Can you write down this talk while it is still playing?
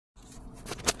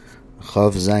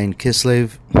Chof, Zayin,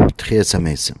 Kislev, Techiyas,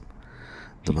 hameisim.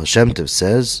 The Baal Shem Tov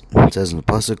says in the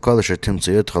pasuk, Kol asher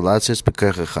timtzu chalatzis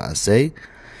b'kochecha aseh.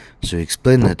 So he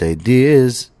explained that the idea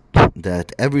is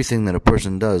that everything that a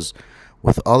person does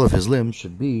with all of his limbs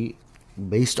should be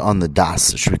based on the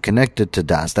das. It should be connected to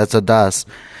das. That's a das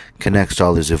connects to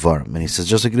all his ivarim. And he says,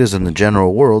 just like it is in the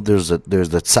general world, there's the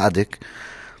tzaddik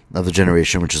of the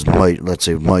generation, which is, let's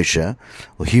say, Moshe.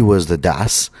 Well, he was the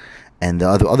das. And the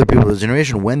other people of the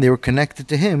generation, when they were connected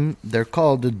to him, they're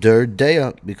called the Der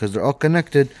Deya, because they're all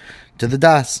connected to the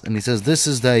Das. And he says this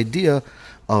is the idea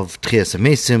of Techiyas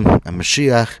hameisim and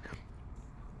Mashiach.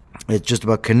 It's just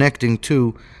about connecting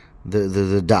to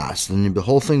the Das. And the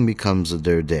whole thing becomes a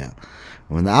Der Deya.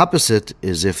 When the opposite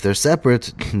is if they're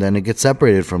separate, then it gets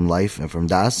separated from life and from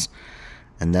Das.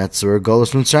 And that's where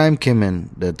Golus Mitzrayim came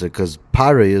in. That because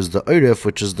Pare is the Eiref,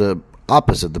 which is the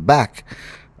opposite, the back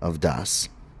of Das.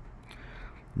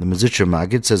 The Mezitcher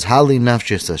Magid says, Hali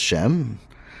nafshis Hashem.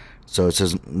 So it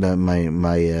says that my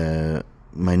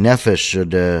nefesh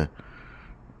should, the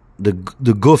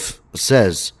guf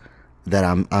says that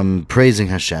I'm praising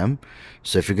Hashem.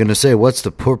 So if you're going to say, what's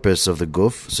the purpose of the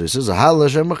guf? So he says, Hal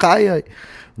Hashem Machayai,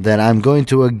 that I'm going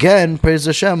to again praise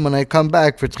Hashem when I come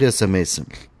back for Techiyas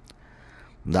hameisim.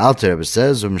 The Alter Rebbe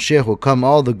says, when Mashiach will come,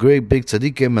 all the great big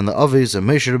tzaddikim and the Avis and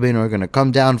Moshe Rabbeinu are going to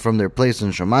come down from their place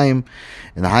in Shemayim,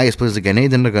 in the highest place of Gan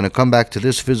Eden. They're going to come back to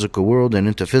this physical world and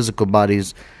into physical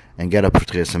bodies and get up for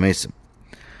Techiyas hameisim.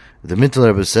 The Mittel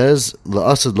Rebbe says,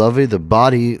 La'asad Lavi, the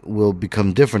body will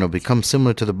become different. It will become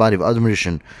similar to the body of Adam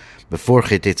Rishon before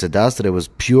Chetei Tzadas, that it was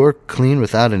pure, clean,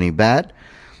 without any bad.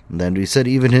 And then we said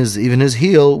even his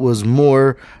heel was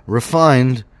more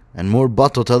refined and more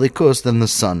batal talikus than the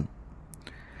sun.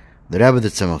 The Rabbi the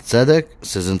Tzemach Tzedek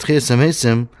says in Techiyas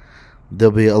hameisim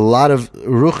there'll be a lot of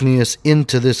ruchnius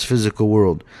into this physical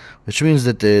world, which means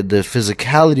that the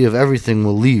physicality of everything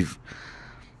will leave.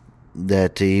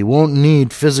 That he won't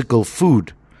need physical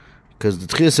food, because the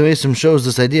Techiyas hameisim shows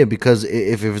this idea. Because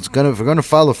if we're going to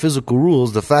follow physical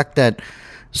rules, the fact that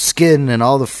skin and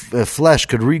all the flesh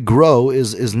could regrow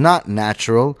is not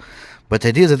natural. But the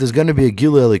idea is that there's going to be a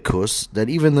Gilui Elikus, that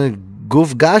even the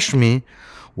Guf Gashmi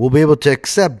will be able to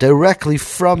accept directly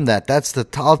from that. That's the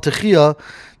Tal Techiyah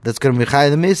that's going to be Chai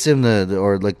the Mesim,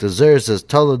 or like the Zer says,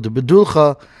 Tal de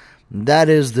Bedulcha. That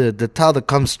is the Tal that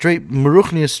comes straight,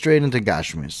 Meruchnius, straight into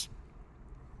Gashmis.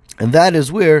 And that is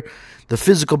where the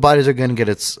physical bodies are going to get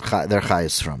their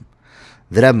Chayas from.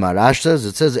 The Rebbe Marash says,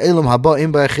 it says, Elam haba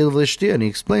im ba'achil v'lishti, and he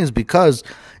explains because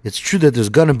it's true that there's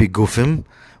going to be Gufim,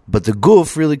 but the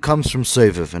Guf really comes from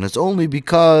Seviv, and it's only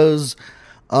because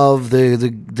of the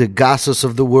gasus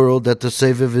of the world that the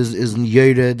Seviv is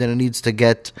yered and it needs to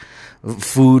get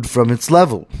food from its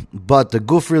level. But the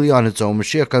guf really on its own,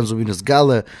 Mashiach comes with his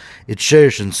gala, it's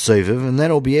sherish and Seviv, and then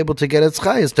it'll be able to get its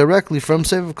chayas directly from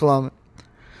Seviv Kalam.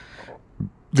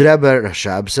 The Rabbi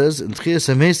Rashab says, in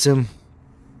Techiyas hameisim,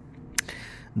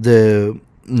 the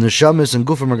neshamas and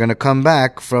gufim are going to come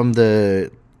back from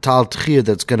the Tal Techiyah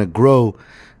that's going to grow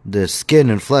the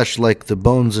skin and flesh like the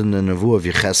bones in the Nevuah of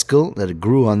Yecheskel, that it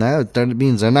grew on that. That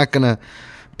means they're not going to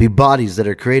be bodies that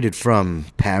are created from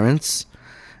parents.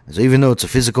 So even though it's a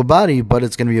physical body, but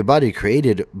it's going to be a body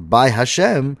created by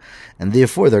Hashem, and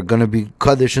therefore they're going to be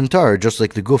Kaddish and Tar, just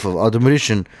like the guf of Adam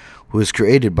Rishon, who is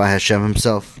created by Hashem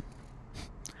himself.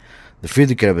 The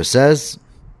Frierdiker Rebbe says,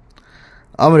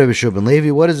 Amar Rebbe Shua ben Levi,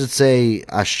 what does it say?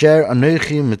 Asher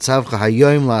anochi mitzavcha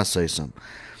hayoim la'asoisam.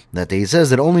 That he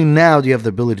says that only now do you have the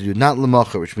ability to do, not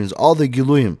l'macher, which means all the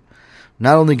giluyim,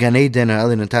 not only Gan Eden and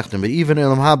Elin and Tachton, but even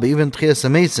Elam Haba, even Techiyas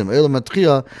hameisim, Elam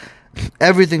Atchiyah,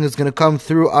 everything is going to come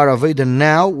through our Aveda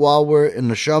now, while we're in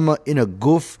the Shama, in a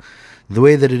guf, the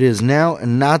way that it is now,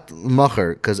 and not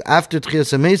l'macher. Because after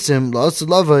Techiyas hameisim, la'asad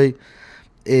lavai,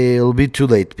 it'll be too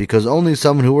late, because only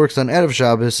someone who works on Erev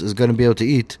Shabbos is going to be able to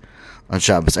eat on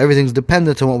Shabbos. Everything's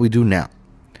dependent on what we do now.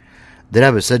 The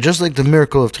Rebbe said, just like the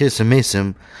miracle of Techiyas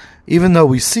hameisim, even though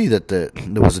we see that there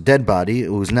was a dead body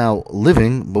who is now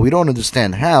living, but we don't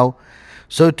understand how,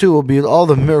 so too will be all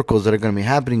the miracles that are going to be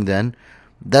happening then.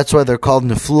 That's why they're called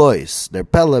neflois. They're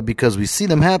pella, because we see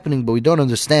them happening, but we don't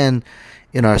understand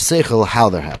in our seichel how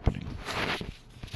they're happening.